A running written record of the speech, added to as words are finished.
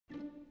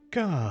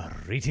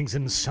Greetings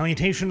and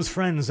salutations,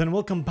 friends, and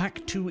welcome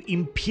back to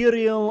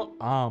Imperial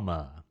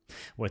Armour,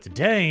 where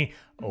today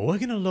we're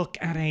going to look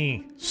at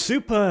a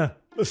super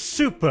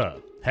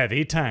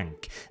heavy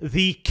tank,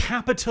 the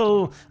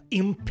Capitol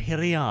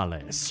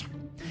Imperialis.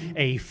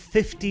 A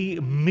 50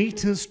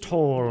 meters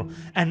tall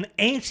and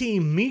 80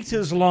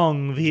 meters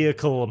long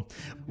vehicle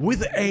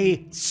with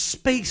a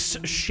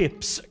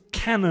spaceship's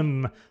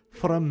cannon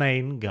for a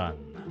main gun.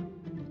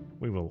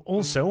 We will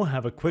also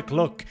have a quick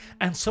look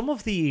at some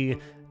of the,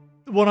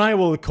 what I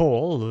will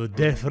call, the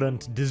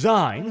different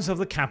designs of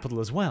the Capitol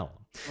as well,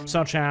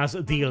 such as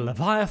the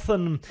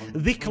Leviathan,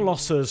 the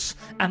Colossus,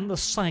 and the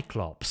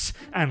Cyclops.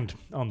 And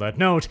on that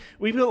note,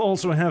 we will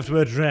also have to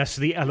address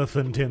the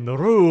elephant in the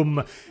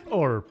room,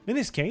 or in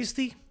this case,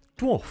 the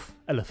dwarf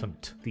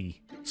elephant, the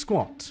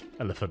squat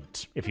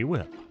elephant, if you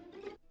will.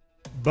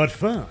 But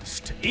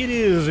first, it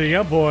is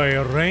your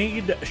boy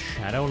Raid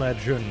Shadow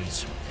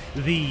Legends,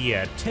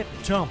 the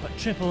tip-top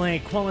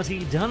AAA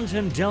quality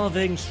dungeon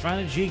delving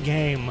strategy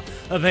game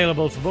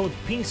available for both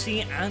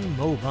PC and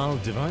mobile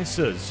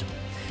devices,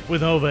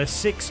 with over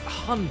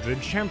 600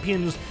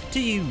 champions to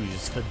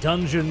use for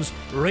dungeons,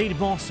 raid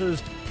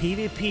bosses,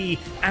 PvP,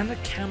 and a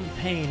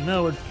campaign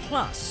mode,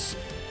 plus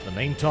the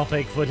main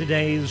topic for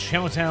today's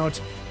shoutout,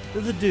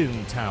 the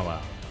Doom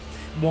Tower,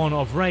 one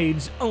of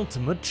Raid's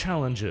ultimate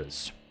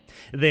challenges.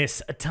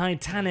 This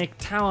titanic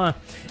tower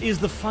is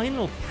the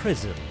final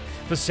prison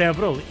for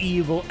several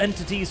evil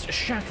entities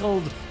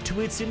shackled to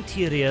its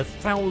interior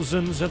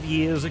thousands of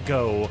years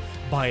ago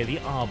by the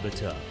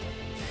Arbiter.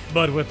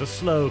 But with the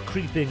slow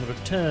creeping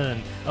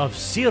return of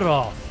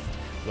Siroth,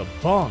 the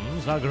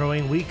bonds are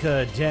growing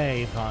weaker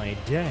day by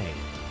day.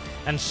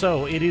 And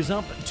so it is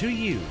up to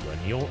you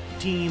and your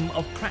team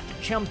of crack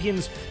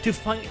champions to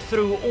fight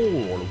through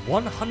all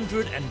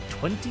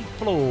 120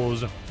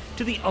 floors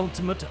to the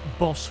ultimate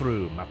boss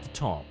room at the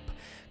top,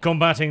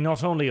 combating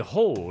not only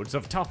hordes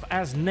of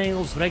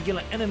tough-as-nails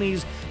regular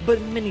enemies, but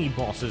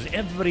mini-bosses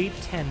every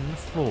 10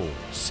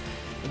 floors.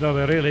 Though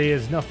there really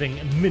is nothing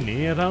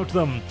mini about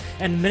them,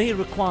 and many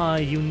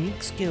require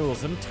unique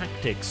skills and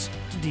tactics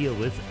to deal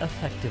with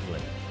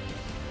effectively.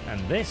 And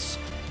this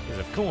is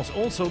of course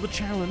also the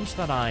challenge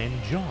that I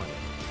enjoy,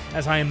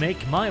 as I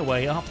make my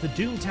way up the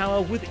Doom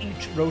Tower with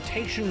each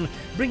rotation,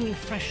 bringing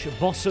fresh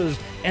bosses,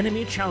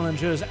 enemy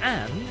challengers,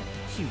 and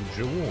huge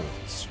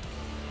rewards.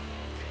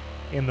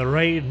 In the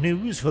raid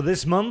news for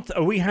this month,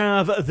 we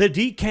have the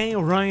DK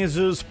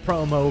Risers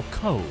promo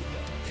code,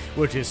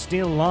 which is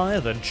still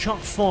live and chock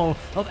full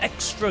of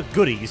extra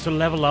goodies to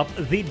level up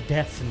the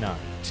Death Knight,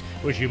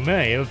 which you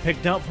may have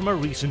picked up from a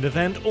recent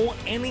event or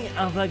any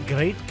other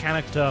great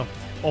character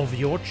of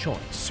your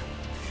choice.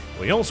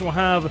 We also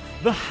have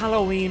the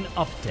Halloween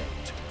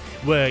update,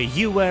 where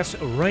US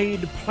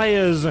raid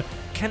players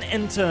can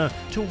enter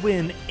to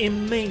win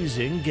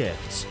amazing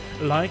gifts,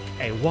 like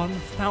a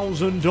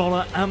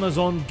 $1,000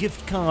 Amazon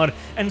gift card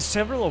and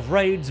several of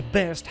Raid's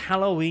best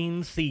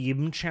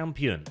Halloween-themed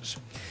champions.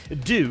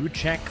 Do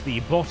check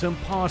the bottom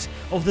part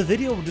of the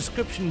video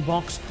description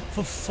box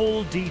for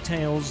full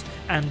details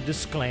and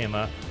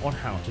disclaimer on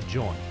how to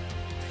join.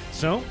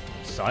 So,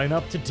 sign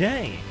up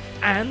today,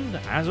 and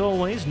as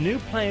always, new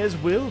players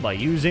will, by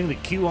using the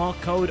QR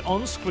code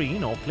on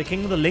screen or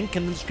clicking the link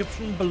in the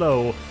description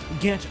below,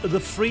 get the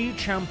free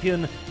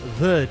champion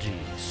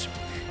Verges,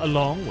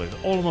 along with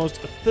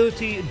almost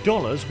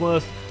 $30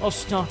 worth of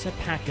starter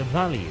pack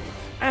value,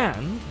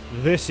 and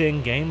this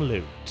in-game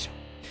loot.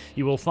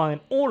 You will find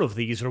all of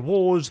these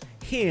rewards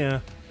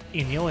here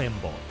in your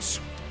inbox.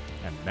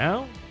 And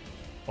now,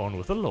 on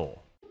with the lore.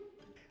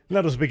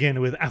 Let us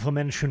begin with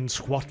aforementioned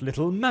squat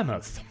little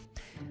mammoth.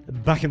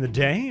 Back in the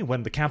day,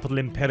 when the Capitol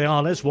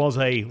Imperialis was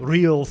a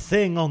real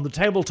thing on the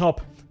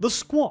tabletop, the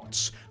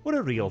squats were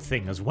a real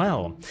thing as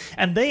well,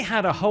 and they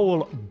had a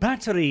whole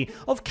battery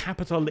of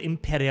Capitol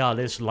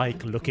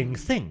Imperialis-like looking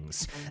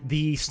things.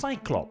 The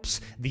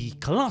Cyclops, the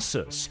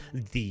Colossus,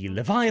 the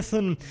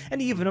Leviathan,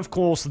 and even of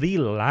course the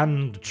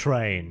Land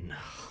Train.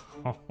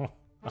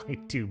 I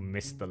do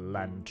miss the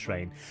Land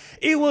Train.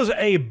 It was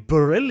a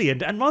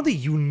brilliant and rather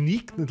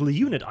unique little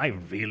unit. I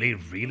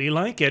really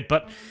like it,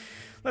 but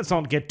let's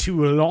not get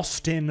too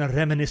lost in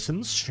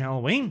reminiscence,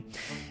 shall we?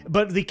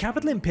 But the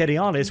Capitol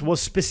Imperialis was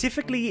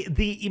specifically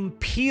the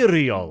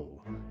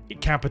Imperial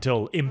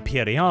Capitol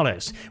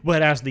Imperialis,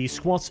 whereas the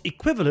squat's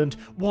equivalent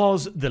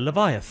was the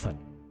Leviathan.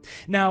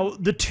 Now,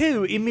 the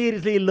two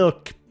immediately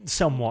look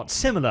somewhat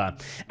similar,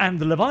 and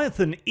the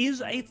Leviathan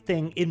is a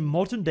thing in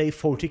modern-day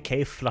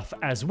 40k fluff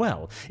as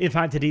well. In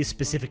fact, it is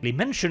specifically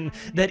mentioned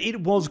that it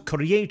was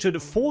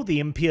created for the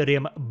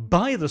Imperium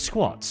by the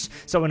squats.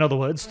 So in other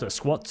words, the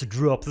squats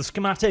drew up the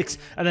schematics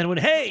and then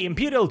went, hey,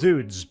 Imperial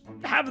dudes,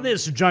 have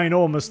this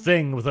ginormous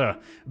thing with a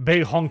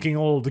big honking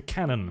old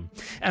cannon.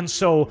 And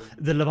so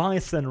the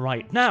Leviathan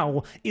right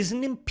now is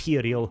an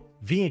Imperial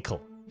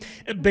vehicle.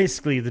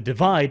 Basically, the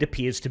divide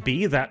appears to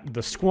be that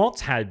the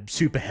squats had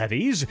super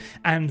heavies,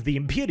 and the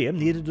Imperium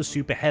needed a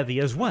super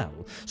heavy as well.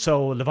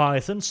 So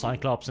Leviathan,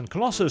 Cyclops, and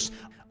Colossus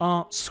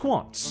are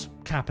squats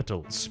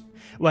capitals,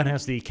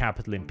 whereas the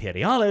Capitol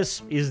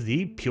Imperialis is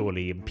the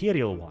purely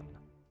imperial one.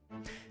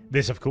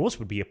 This, of course,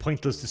 would be a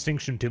pointless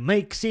distinction to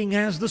make, seeing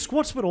as the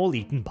squats were all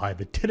eaten by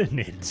the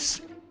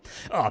Tyranids.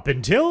 Up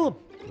until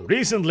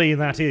recently,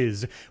 that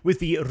is, with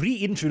the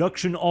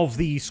reintroduction of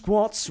the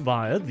squats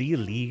via the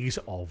Leagues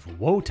of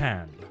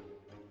Wotan.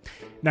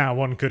 Now,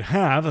 one could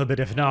have a bit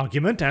of an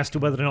argument as to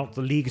whether or not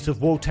the Leagues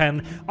of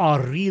Wotan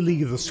are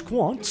really the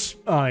squats.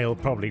 I'll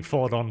probably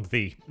fall on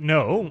the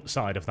no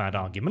side of that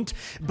argument,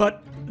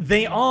 but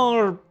they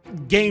are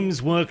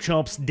Games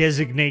Workshop's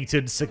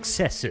designated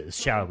successors,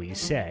 shall we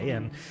say,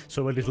 and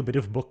so a little bit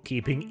of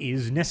bookkeeping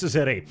is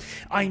necessary.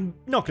 I'm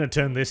not going to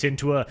turn this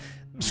into a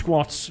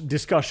squats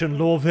discussion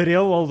lore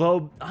video,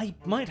 although I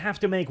might have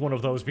to make one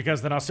of those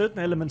because there are certain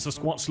elements of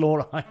squats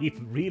lore I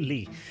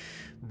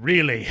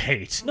really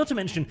hate. Not to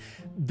mention,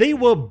 they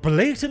were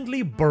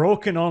blatantly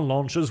broken on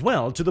launch as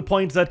well, to the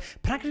point that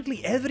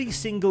practically every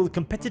single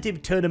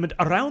competitive tournament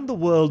around the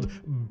world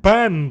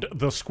banned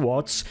the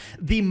squats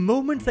the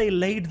moment they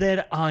laid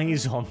their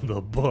eyes on the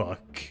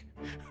book.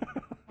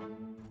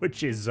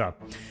 Which is an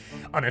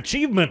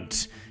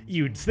achievement.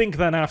 You'd think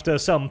that after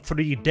some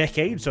 3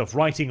 decades of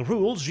writing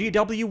rules,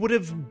 GW would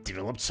have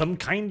developed some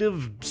kind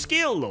of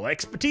skill or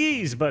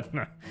expertise, but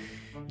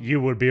you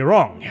would be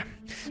wrong.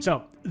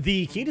 So,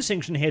 the key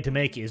distinction here to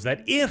make is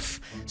that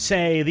if,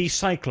 say, the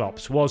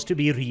Cyclops was to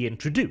be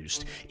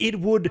reintroduced, it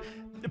would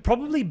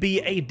probably be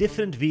a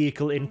different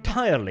vehicle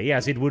entirely,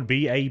 as it would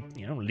be a,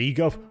 League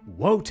of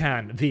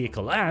Wotan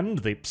vehicle, and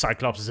the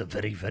Cyclops is a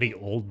very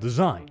old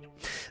design.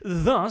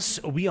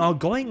 Thus, we are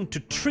going to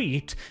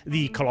treat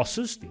the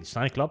Colossus, the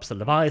Cyclops, the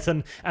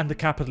Leviathan, and the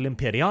Capitol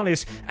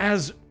Imperialis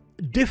as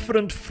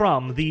different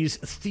from these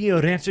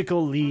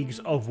theoretical Leagues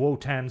of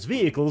Wotan's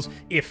vehicles,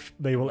 if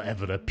they will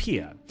ever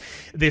appear.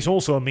 This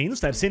also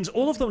means that since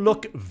all of them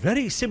look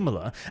very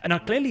similar and are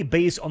clearly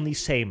based on the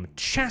same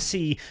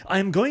chassis, I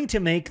am going to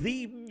make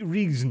the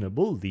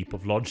reasonable leap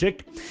of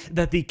logic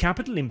that the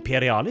Capitol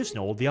Imperialis and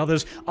all the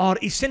others are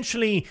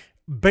essentially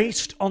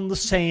based on the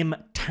same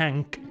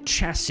tank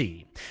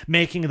chassis,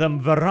 making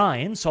them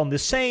variants on the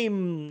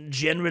same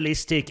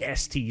generalistic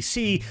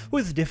STC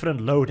with different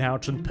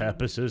loadouts and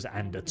purposes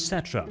and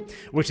etc.,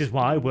 which is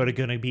why we're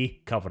going to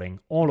be covering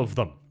all of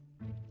them.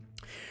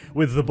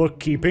 With the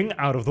bookkeeping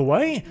out of the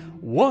way,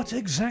 what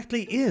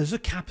exactly is a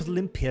Capitol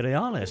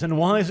Imperialis and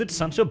why is it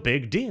such a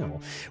big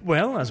deal?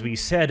 Well, as we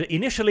said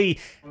initially,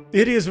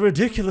 it is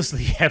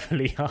ridiculously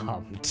heavily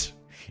armed.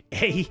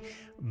 A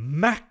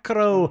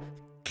macro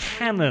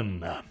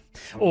cannon,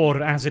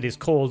 or as it is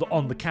called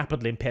on the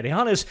Capitol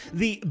Imperialis,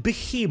 the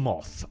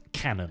Behemoth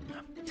cannon.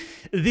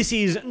 This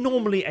is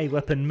normally a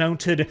weapon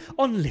mounted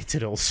on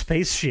literal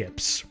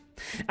spaceships.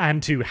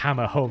 And to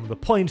hammer home the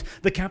point,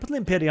 the Capitol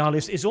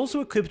Imperialis is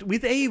also equipped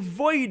with a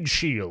void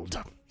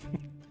shield,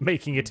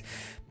 making it,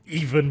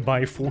 even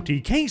by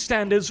 40k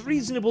standards,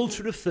 reasonable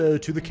to refer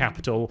to the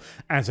Capitol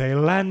as a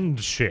land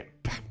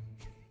ship.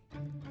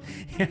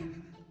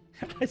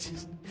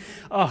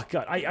 Oh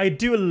god, I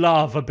do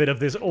love a bit of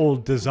this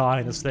old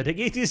design aesthetic.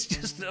 It is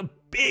just a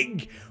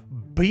big,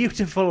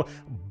 beautiful,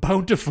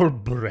 bountiful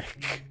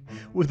brick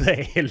with a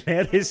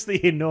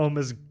hilariously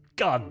enormous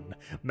gun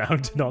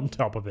mounted on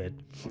top of it.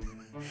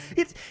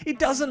 It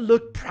doesn't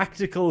look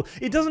practical.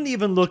 It doesn't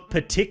even look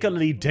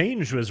particularly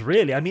dangerous,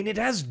 really. I mean, it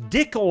has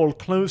dick all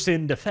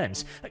close-in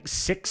defense. Like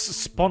 6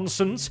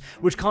 sponsons,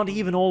 which can't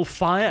even all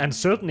fire, and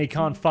certainly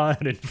can't fire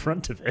in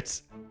front of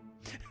it.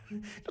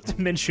 Not to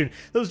mention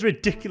those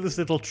ridiculous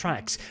little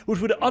tracks,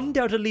 which would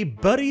undoubtedly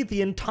bury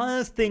the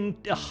entire thing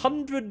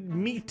 100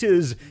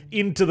 meters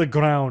into the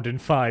ground in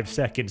 5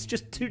 seconds,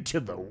 just due to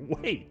the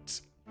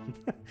weight.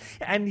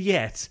 And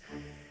yet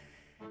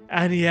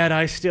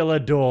I still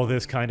adore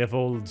this kind of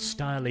old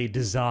styly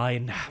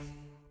design.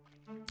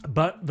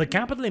 But the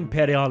Capitol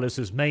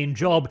Imperialis' main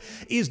job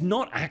is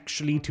not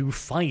actually to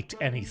fight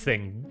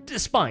anything,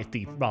 despite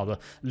the rather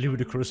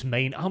ludicrous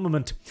main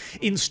armament.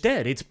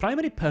 Instead, its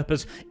primary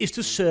purpose is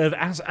to serve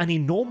as an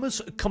enormous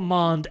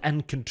command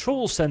and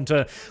control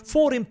center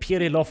for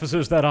Imperial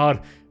officers that are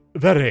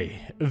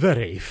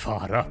very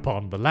far up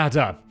on the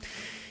ladder.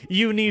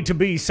 You need to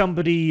be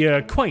somebody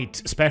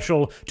quite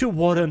special to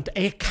warrant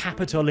a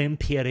Capitol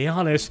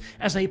Imperialis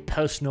as a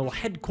personal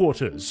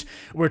headquarters.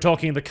 We're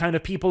talking the kind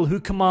of people who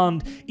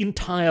command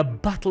entire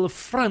battle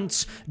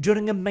fronts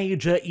during a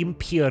major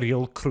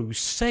Imperial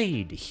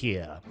crusade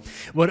here,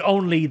 where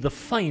only the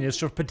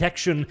finest of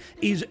protection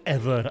is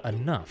ever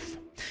enough.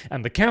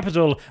 And the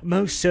Capitol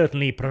most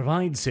certainly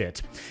provides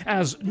it,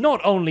 as not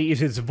only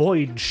is its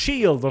void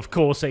shield, of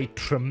course, a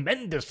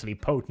tremendously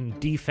potent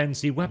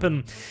defensive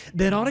weapon,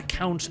 there are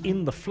accounts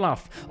in the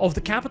fluff of the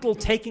Capitol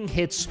taking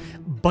hits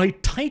by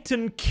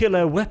Titan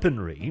killer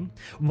weaponry,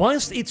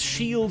 whilst its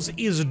shields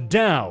is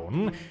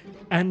down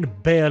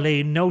and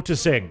barely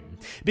noticing,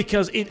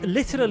 because it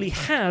literally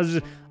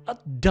has a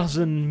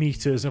dozen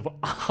meters of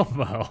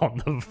armor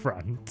on the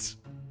front.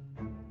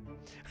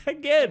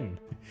 Again,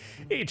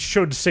 it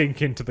should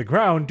sink into the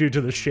ground due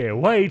to the sheer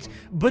weight,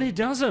 but it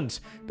doesn't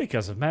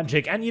because of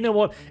magic. And you know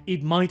what?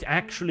 It might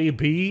actually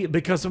be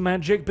because of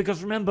magic,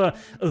 because remember,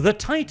 the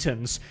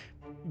Titans,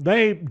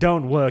 they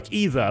don't work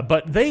either,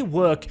 but they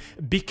work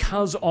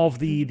because of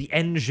the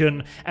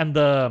engine and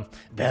the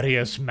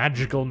various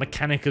magical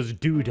mechanicus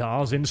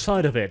doodahs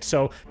inside of it.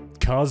 So,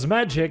 cause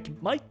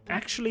magic might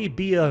actually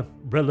be a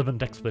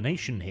relevant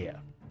explanation here.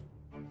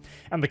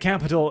 And the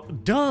Capitol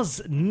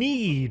does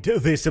need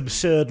this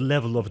absurd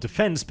level of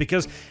defense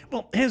because,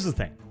 well, here's the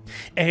thing.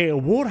 A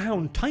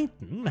Warhound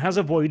Titan has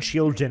a void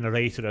shield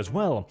generator as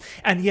well,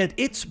 and yet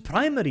its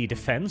primary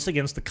defense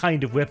against the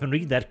kind of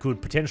weaponry that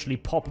could potentially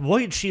pop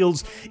void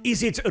shields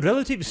is its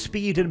relative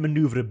speed and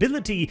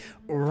maneuverability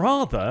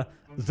rather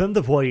than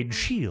the void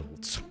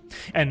shields.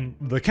 And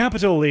the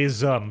Capitol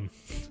is,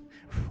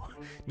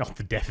 not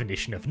the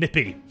definition of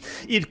nippy.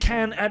 It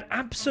can, at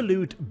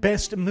absolute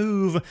best,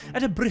 move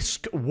at a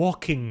brisk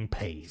walking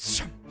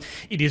pace.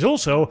 It is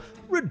also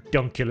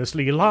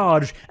redunculously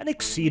large and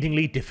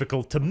exceedingly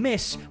difficult to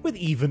miss with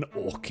even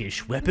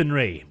orcish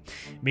weaponry,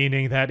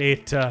 meaning that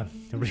it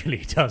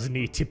really does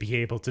need to be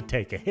able to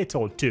take a hit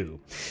or two.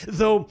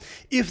 Though,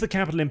 if the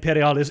Capitol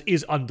Imperialis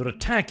is under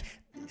attack,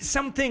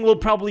 something will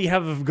probably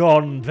have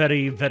gone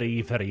very,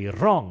 very, very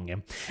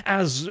wrong,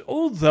 as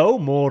although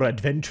more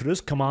adventurous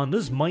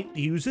commanders might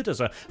use it as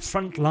a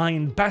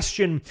frontline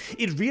bastion,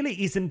 it really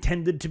is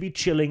intended to be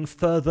chilling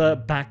further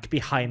back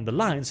behind the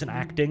lines and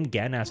acting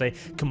again as a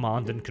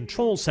command and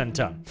control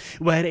center,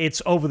 where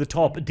its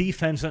over-the-top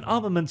defense and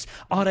armaments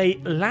are a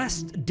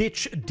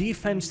last-ditch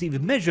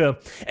defensive measure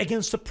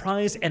against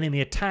surprise enemy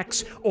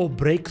attacks or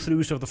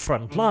breakthroughs of the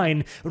front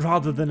line,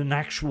 rather than an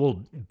actual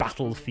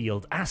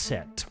battlefield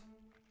asset.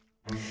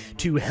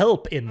 To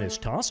help in this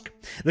task,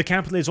 the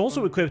Capitol is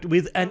also equipped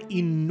with an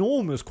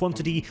enormous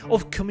quantity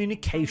of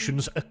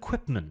communications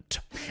equipment,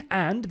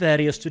 and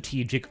various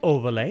strategic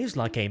overlays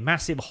like a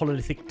massive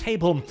hololithic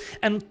table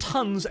and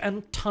tons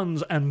and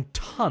tons and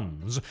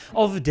tons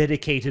of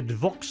dedicated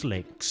vox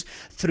links,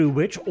 through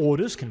which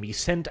orders can be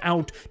sent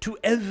out to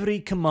every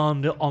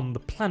commander on the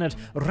planet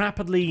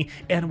rapidly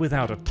and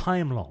without a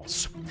time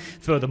loss.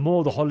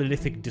 Furthermore, the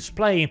hololithic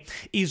display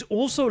is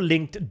also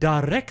linked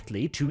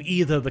directly to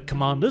either the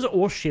commanders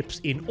or ships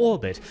in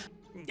orbit.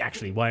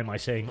 Actually, why am I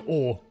saying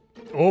or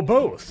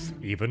both?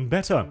 Even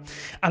better.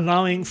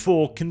 Allowing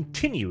for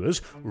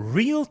continuous,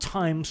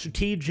 real-time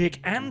strategic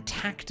and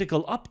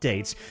tactical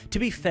updates to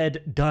be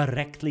fed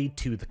directly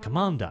to the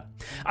commander,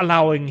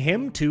 allowing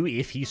him to,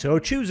 if he so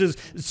chooses,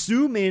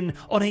 zoom in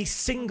on a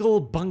single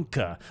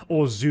bunker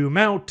or zoom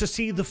out to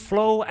see the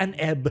flow and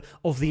ebb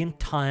of the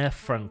entire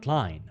front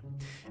line.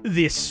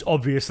 This,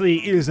 obviously,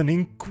 is an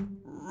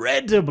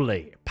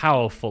incredibly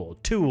powerful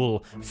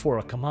tool for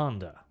a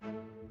commander.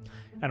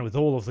 And with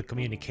all of the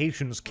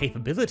communications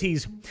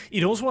capabilities,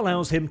 it also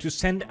allows him to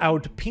send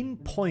out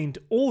pinpoint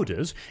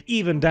orders,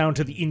 even down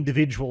to the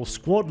individual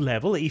squad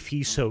level if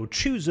he so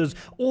chooses,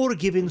 or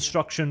give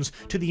instructions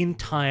to the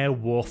entire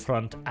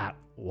warfront at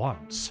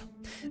once.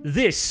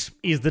 This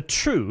is the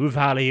true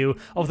value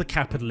of the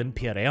Capitol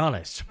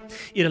Imperialis.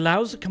 It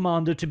allows the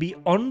commander to be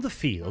on the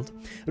field,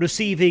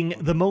 receiving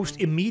the most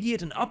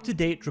immediate and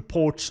up-to-date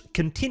reports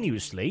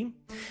continuously,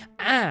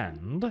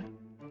 and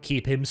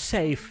keep him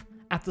safe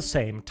at the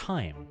same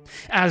time,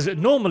 as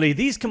normally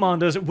these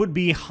commanders would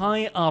be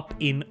high up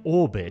in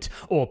orbit,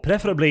 or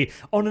preferably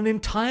on an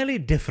entirely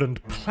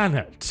different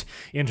planet,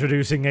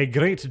 introducing a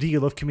great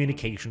deal of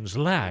communications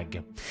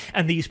lag.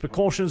 And these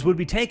precautions would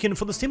be taken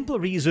for the simple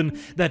reason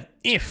that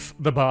if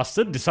the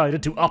bastard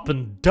decided to up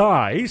and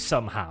die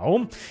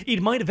somehow, it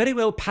might very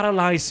well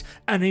paralyze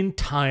an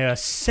entire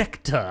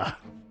sector.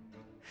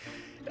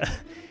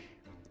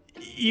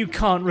 You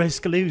can't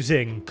risk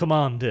losing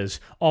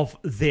commanders of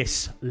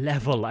this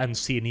level and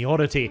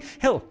seniority.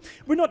 Hell,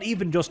 we're not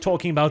even just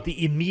talking about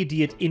the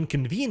immediate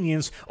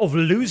inconvenience of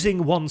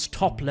losing one's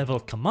top-level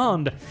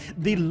command.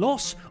 The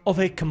loss of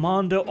a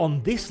commander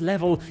on this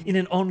level in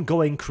an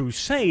ongoing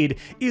crusade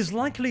is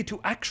likely to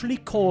actually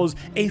cause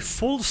a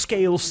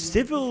full-scale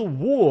civil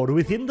war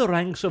within the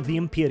ranks of the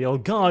Imperial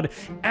Guard,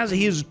 as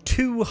his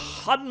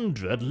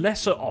 200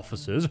 lesser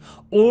officers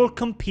all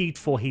compete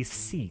for his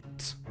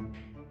seat.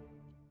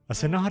 A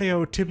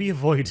scenario to be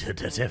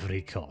avoided at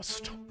every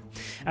cost.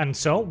 And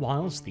so,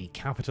 whilst the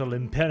Capitol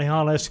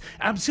Imperialis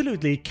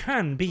absolutely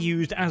can be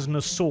used as an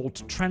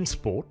assault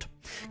transport,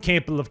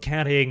 capable of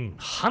carrying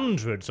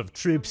hundreds of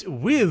troops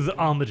with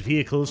armoured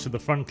vehicles to the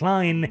front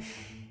line,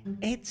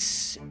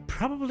 it's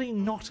probably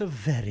not a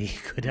very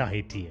good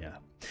idea,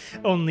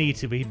 only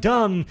to be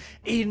done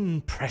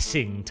in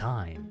pressing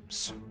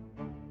times.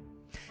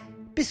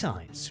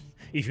 Besides,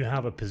 if you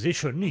have a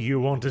position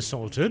you want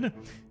assaulted,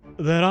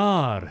 there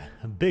are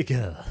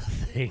bigger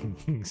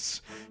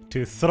things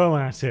to throw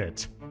at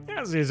it,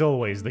 as is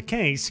always the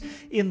case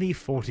in the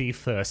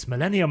 41st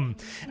millennium,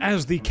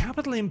 as the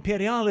Capitol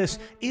Imperialis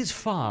is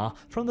far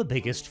from the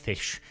biggest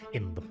fish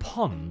in the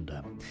pond.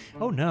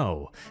 Oh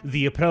no,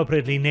 the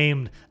appropriately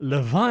named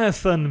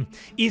Leviathan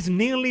is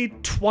nearly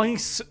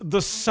twice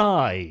the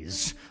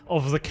size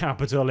of the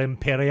Capitol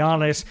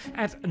Imperialis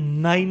at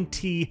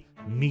 90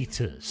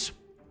 meters.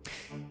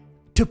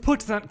 To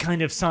put that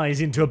kind of size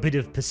into a bit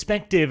of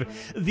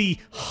perspective, the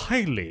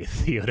highly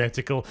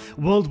theoretical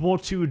World War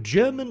II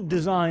German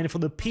design for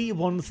the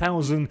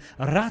P-1000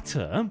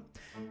 Ratter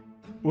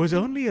was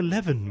only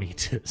 11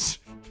 meters.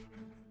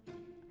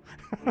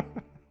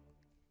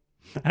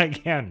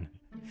 Again,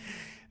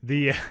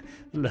 the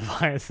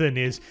Leviathan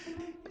is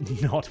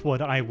not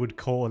what I would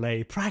call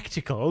a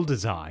practical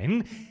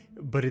design,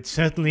 but it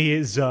certainly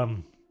is,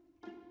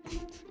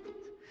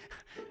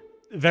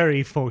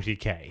 very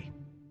 40k.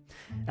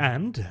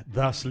 And,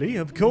 thusly,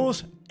 of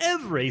course,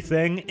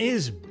 everything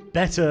is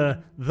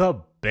better the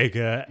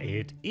bigger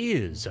it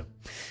is.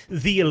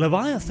 The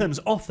Leviathan's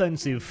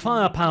offensive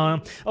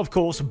firepower, of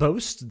course,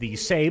 boasts the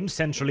same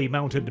centrally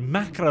mounted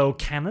macro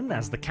cannon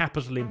as the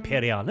Capitol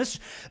Imperialis,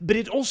 but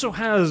it also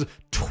has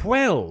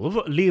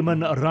 12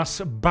 Lehman Russ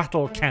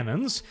battle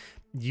cannons,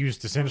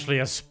 used essentially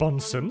as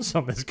sponsons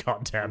on this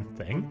goddamn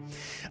thing,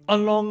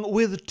 along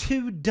with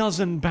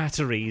 24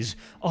 batteries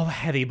of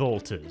heavy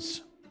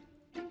bolters.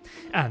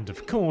 And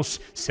of course,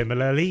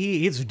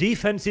 similarly, its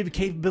defensive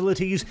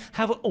capabilities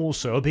have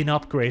also been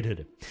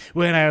upgraded,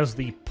 whereas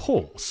the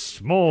poor,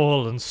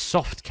 small and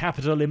soft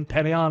Capitol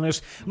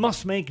Imperialis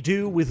must make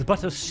do with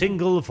but a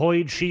single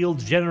void shield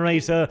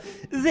generator,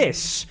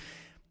 this,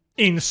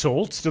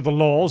 insult to the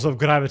laws of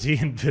gravity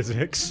and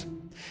physics,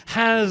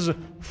 has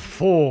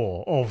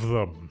 4 of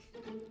them.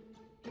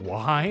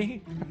 Why?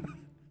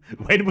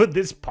 When would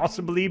this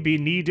possibly be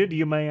needed,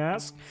 you may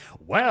ask?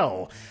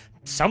 Well,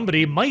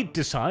 somebody might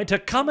decide to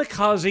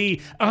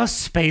kamikaze a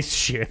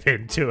spaceship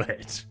into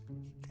it.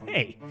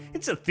 Hey,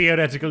 it's a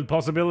theoretical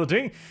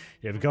possibility.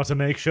 You've got to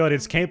make sure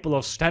it's capable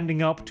of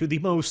standing up to the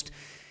most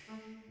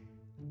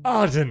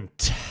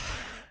ardent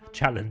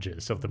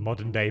challenges of the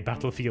modern-day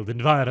battlefield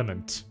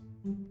environment.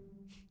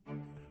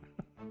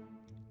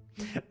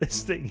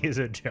 This thing is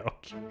a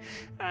joke,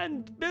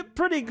 and a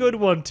pretty good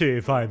one too,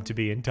 if I'm to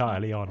be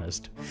entirely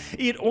honest.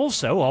 It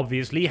also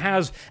obviously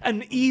has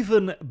an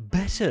even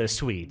better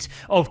suite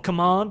of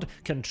command,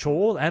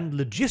 control, and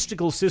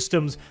logistical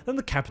systems than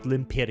the Capitol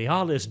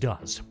Imperialis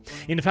does.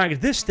 In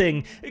fact, this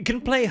thing can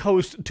play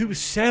host to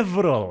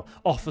several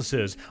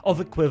officers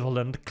of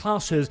equivalent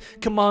classes,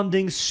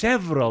 commanding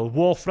several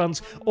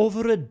warfronts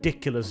over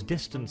ridiculous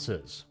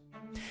distances.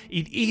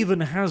 It even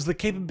has the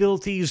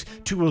capabilities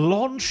to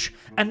launch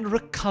and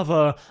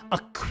recover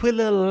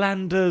Aquila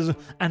landers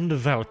and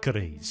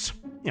Valkyries.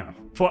 You know,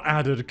 for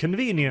added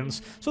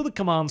convenience, so the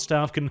command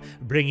staff can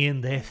bring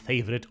in their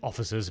favourite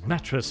officers'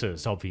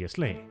 mattresses,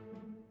 obviously.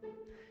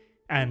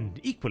 And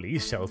equally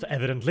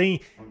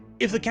self-evidently,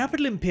 if the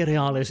Capitol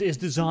Imperialis is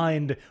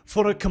designed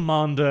for a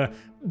commander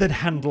that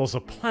handles a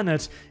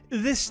planet,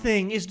 this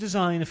thing is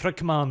designed for a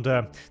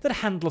commander that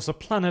handles a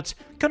planet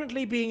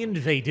currently being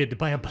invaded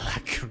by a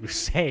Black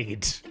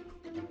Crusade.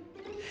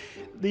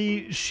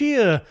 The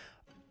sheer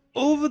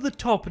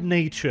over-the-top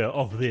nature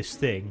of this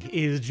thing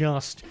is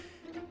just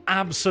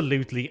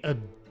absolutely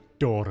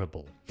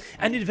adorable.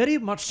 And it very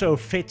much so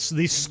fits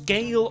the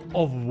scale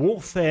of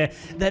warfare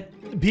that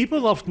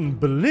people often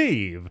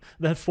believe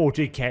that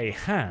 40k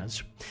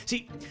has.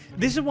 See,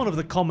 this is one of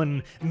the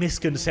common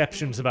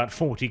misconceptions about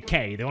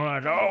 40k. They're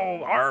like,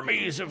 oh,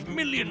 armies of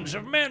millions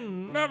of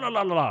men, la la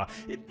la la.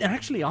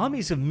 Actually,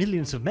 armies of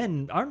millions of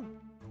men aren't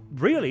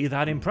really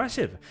that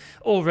impressive.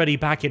 Already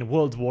back in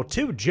World War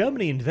II,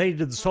 Germany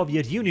invaded the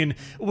Soviet Union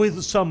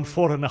with some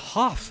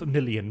 4.5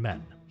 million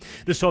men.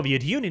 The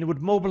Soviet Union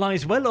would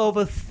mobilize well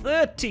over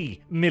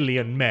 30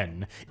 million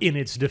men in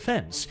its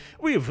defense.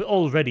 We've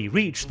already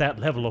reached that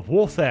level of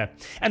warfare,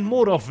 and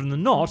more often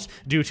than not,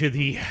 due to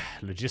the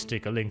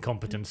logistical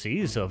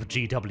incompetencies of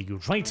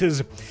GW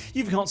writers,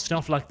 you've got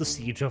stuff like the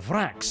Siege of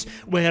Rax,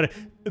 where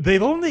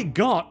they've only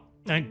got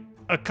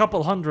a couple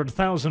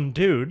 100,000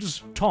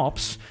 dudes,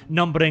 tops,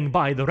 numbering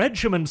by the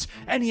regiments,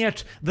 and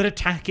yet they're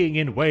attacking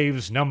in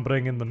waves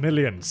numbering in the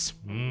millions.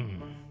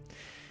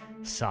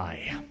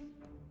 Sigh.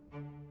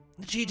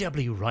 The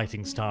GW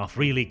writing staff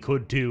really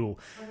could do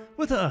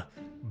with a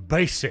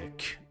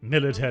basic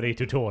military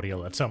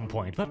tutorial at some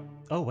point, but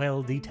oh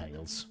well,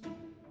 details.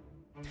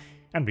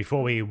 And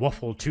before we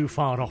waffle too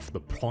far off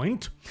the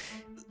point,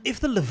 if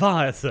the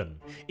Leviathan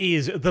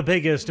is the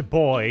biggest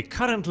boy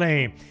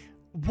currently,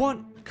 what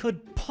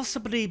could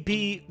possibly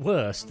be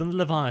worse than the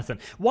Leviathan?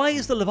 Why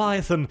is the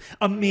Leviathan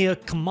a mere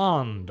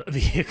command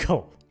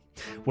vehicle?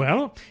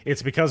 Well,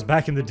 it's because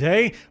back in the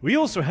day, we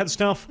also had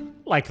stuff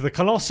like the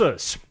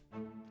Colossus.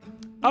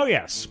 Oh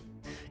yes,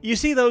 you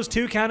see those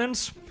 2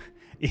 cannons?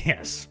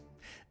 Yes,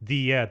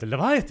 the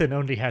Leviathan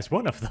only has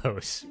 1 of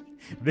those.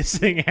 This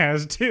thing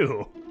has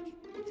 2.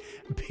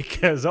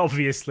 Because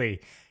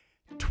obviously,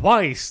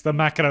 Twice the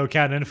macro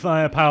cannon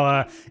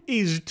firepower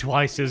is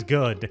twice as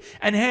good.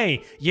 And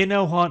hey, you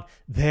know what?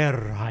 They're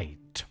right.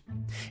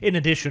 In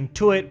addition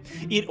to it,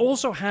 it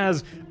also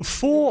has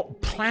 4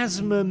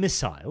 plasma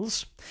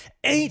missiles,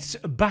 8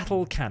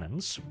 battle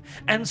cannons,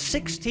 and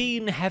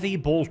 16 heavy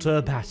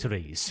bolter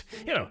batteries.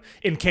 You know,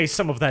 in case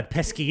some of that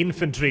pesky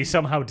infantry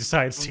somehow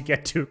decides to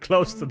get too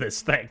close to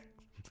this thing.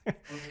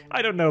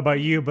 I don't know about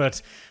you,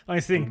 but I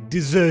think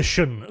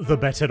desertion the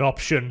better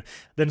option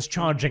than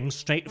charging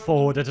straight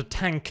forward at a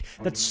tank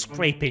that's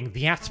scraping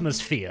the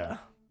atmosphere.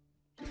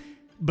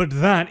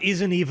 But that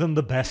isn't even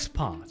the best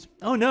part.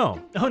 Oh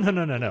no,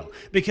 no,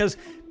 because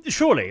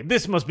surely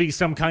this must be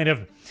some kind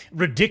of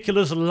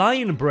ridiculous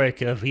line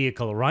breaker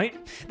vehicle, right?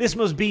 This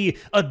must be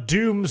a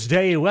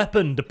doomsday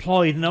weapon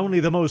deployed in only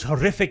the most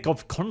horrific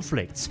of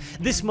conflicts.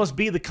 This must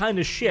be the kind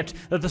of shit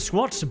that the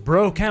squats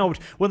broke out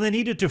when they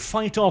needed to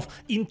fight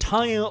off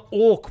entire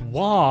orc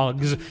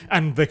wargs,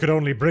 and they could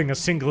only bring a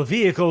single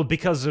vehicle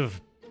because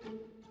of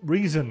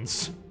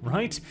reasons,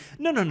 right?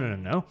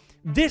 No.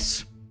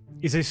 This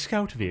is a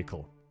scout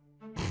vehicle.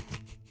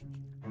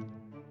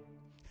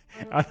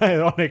 And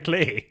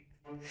ironically,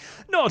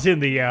 not in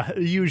the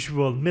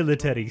usual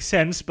military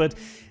sense, but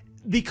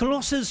the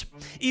Colossus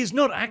is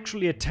not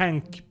actually a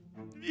tank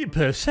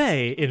per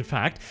se, in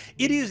fact.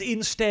 It is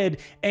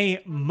instead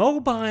a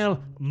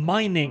mobile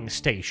mining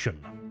station.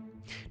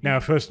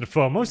 Now, first and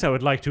foremost, I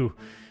would like to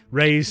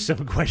raise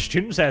some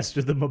questions as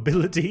to the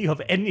mobility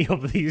of any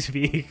of these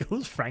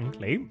vehicles,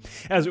 frankly.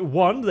 As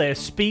 1, their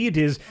speed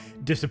is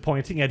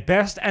disappointing at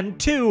best, and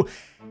 2,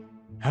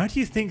 how do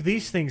you think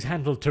these things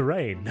handle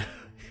terrain?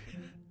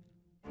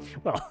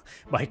 Well,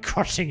 by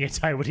crushing it,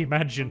 I would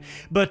imagine.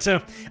 But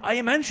I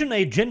imagine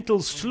a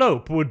gentle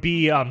slope would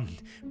be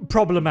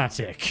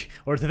problematic,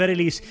 or at the very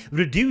least,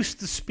 reduce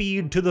the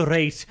speed to the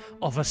rate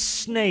of a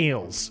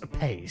snail's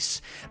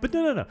pace. But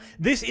no.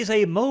 This is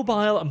a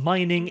mobile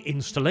mining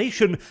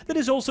installation that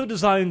is also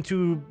designed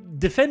to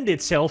defend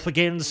itself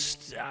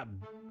against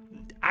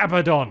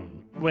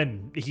Abaddon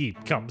when he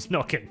comes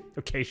knocking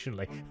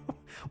occasionally.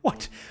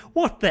 What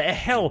the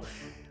hell?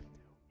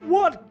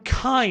 What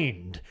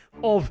kind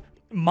of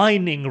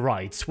mining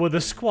rights were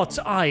the squats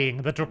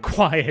eyeing that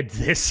required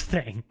this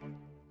thing?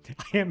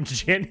 I am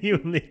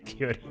genuinely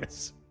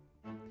curious.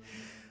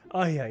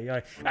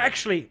 Ay.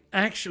 Actually,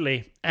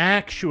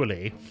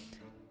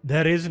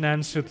 there is an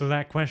answer to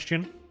that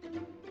question.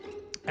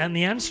 And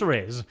the answer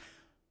is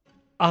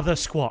other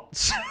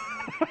squats.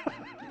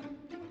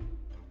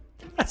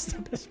 That's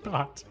the best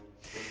part.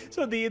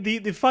 So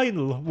the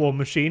final war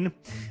machine,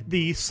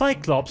 the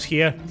Cyclops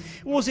here,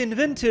 was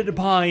invented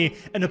by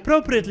an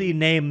appropriately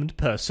named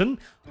person,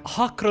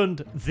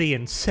 Hokrund the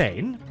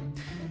Insane,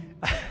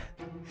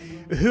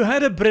 who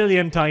had a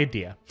brilliant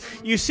idea.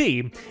 You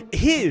see,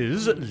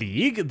 his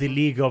league, the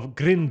League of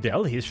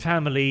Grindel, his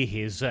family,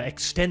 his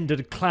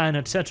extended clan,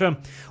 etc.,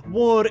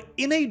 were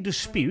in a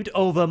dispute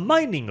over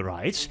mining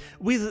rights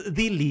with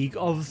the League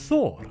of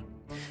Thor.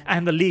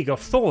 And the League of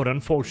Thor,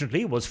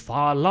 unfortunately, was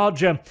far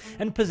larger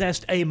and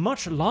possessed a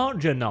much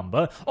larger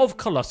number of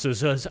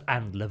Colossuses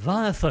and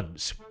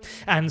Leviathans.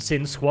 And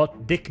since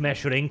what dick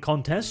measuring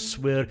contests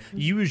were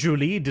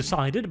usually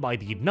decided by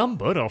the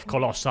number of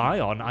Colossi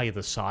on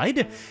either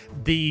side,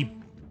 the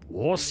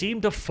war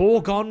seemed a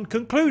foregone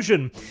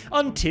conclusion,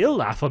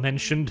 until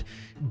aforementioned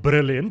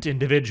brilliant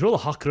individual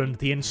Hokrund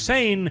the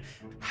Insane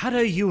had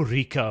a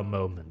eureka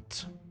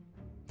moment.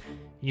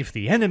 If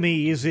the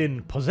enemy is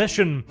in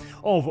possession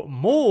of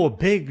more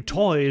big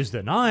toys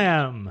than I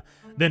am,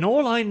 then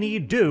all I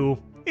need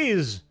do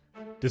is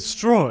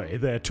destroy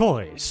their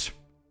toys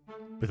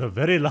with a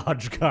very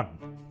large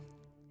gun.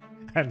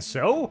 And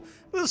so,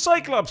 the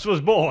Cyclops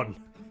was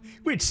born,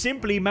 which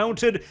simply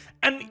mounted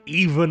an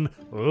even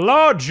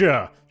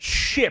larger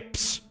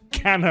ship's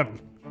cannon.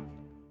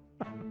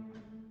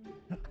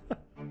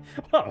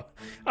 Well,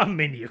 I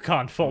mean, you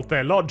can't fault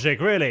their logic,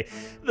 really.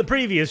 The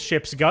previous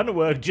ship's gun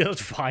worked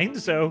just fine,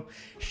 so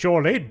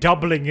surely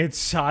doubling its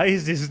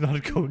size is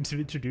not going to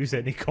introduce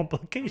any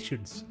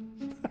complications.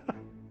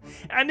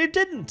 And it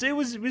didn't. It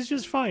was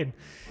just fine.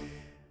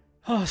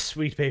 Oh,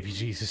 sweet baby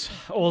Jesus.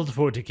 Old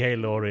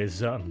 40k lore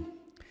is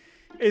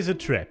a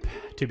trip,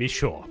 to be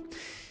sure.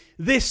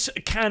 This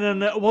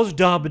cannon was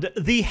dubbed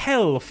the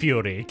Hell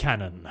Fury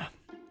Cannon.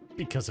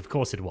 Because of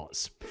course it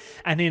was.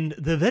 And in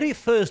the very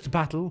first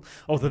battle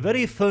of the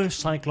very first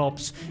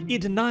Cyclops,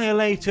 it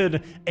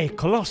annihilated a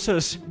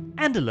Colossus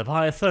and a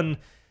Leviathan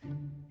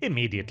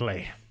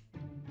immediately.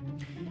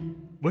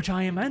 Which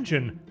I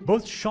imagine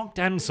both shocked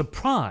and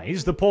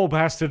surprised the poor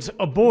bastards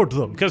aboard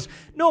them, because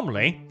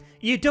normally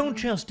you don't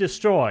just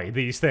destroy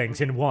these things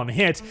in one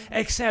hit,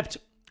 except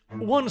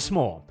once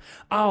more,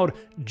 our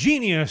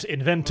genius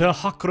inventor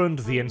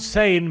Hokrund the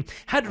Insane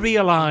had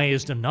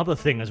realized another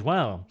thing as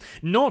well.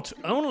 Not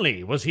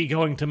only was he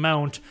going to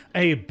mount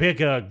a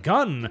bigger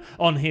gun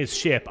on his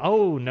ship,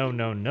 oh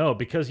no,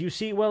 because you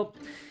see, well,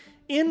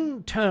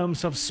 in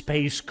terms of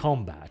space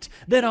combat,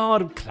 there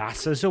are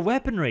classes of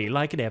weaponry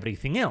like in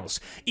everything else.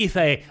 If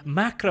a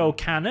macro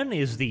cannon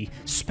is the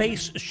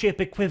spaceship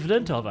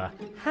equivalent of a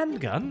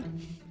handgun,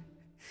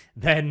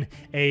 then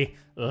a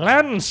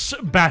lance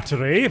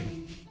battery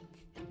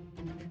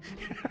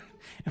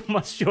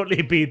must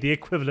surely be the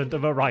equivalent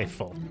of a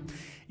rifle.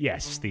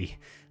 Yes, the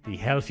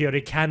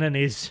Hellfury cannon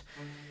is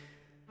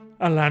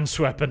a lance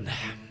weapon,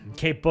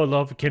 capable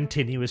of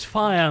continuous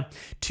fire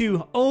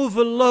to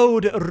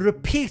overload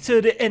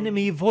repeated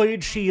enemy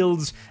void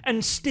shields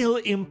and still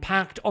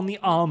impact on the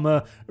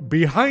armor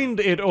behind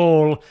it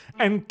all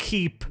and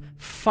keep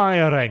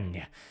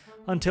firing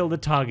until the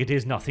target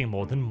is nothing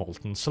more than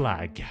molten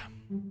slag.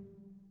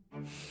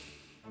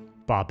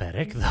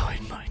 Barbaric though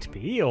it might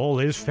be, all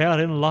is fair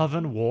in love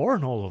and war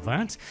and all of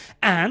that,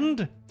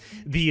 and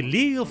the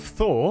League of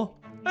Thor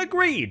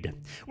agreed,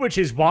 which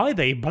is why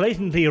they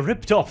blatantly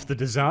ripped off the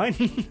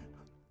design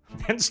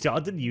and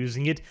started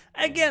using it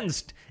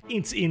against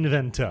its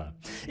inventor.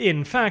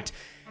 In fact,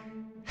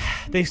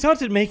 they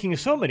started making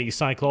so many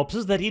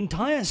Cyclopses that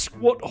entire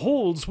squat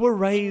halls were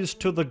razed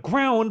to the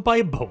ground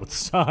by both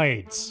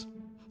sides.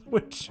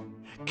 Which,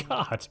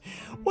 God,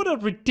 what a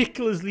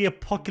ridiculously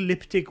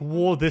apocalyptic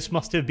war this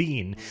must have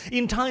been.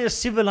 Entire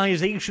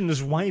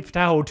civilizations wiped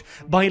out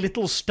by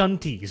little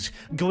stunties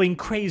going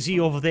crazy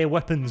over their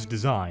weapons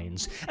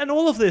designs. And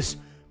all of this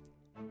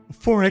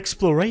for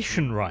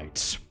exploration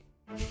rights.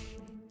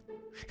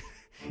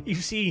 You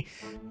see,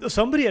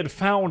 somebody had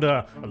found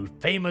a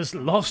famous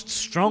lost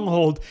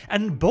stronghold,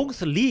 and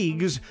both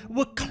leagues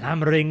were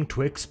clamoring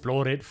to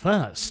explore it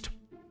first.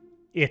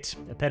 It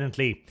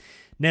apparently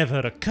never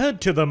occurred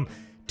to them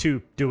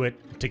to do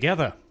it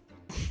together.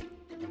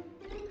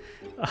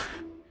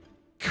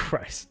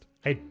 Christ,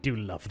 I do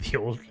love the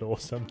old lore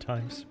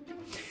sometimes.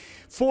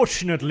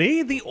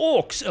 Fortunately, the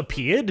orcs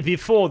appeared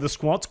before the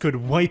squats could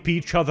wipe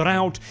each other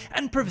out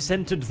and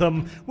presented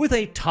them with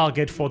a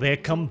target for their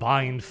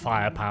combined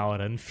firepower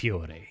and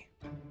fury.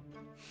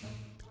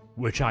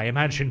 Which I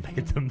imagine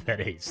made them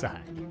very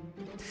sad.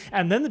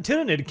 And then the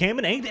Tyranid came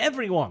and ate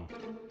everyone.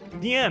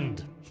 The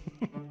end.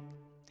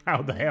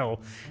 How the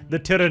hell the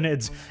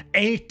Tyranids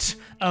ate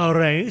a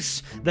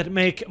race that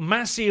make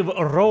massive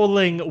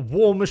rolling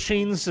war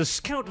machines as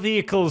scout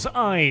vehicles,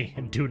 I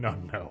do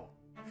not know.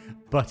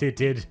 But it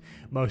did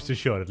most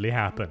assuredly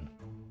happen.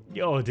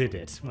 Oh, did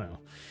it?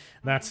 Well,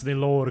 that's the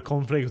lore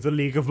conflict of the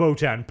League of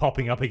Wotan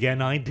popping up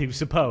again, I do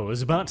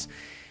suppose, but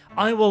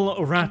I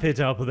will wrap it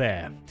up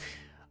there.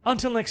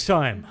 Until next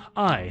time,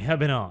 I have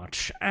been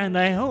Arch, and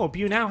I hope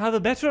you now have a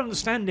better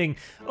understanding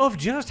of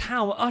just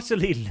how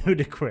utterly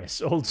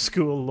ludicrous old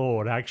school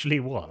lore actually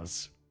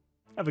was.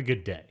 Have a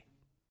good day.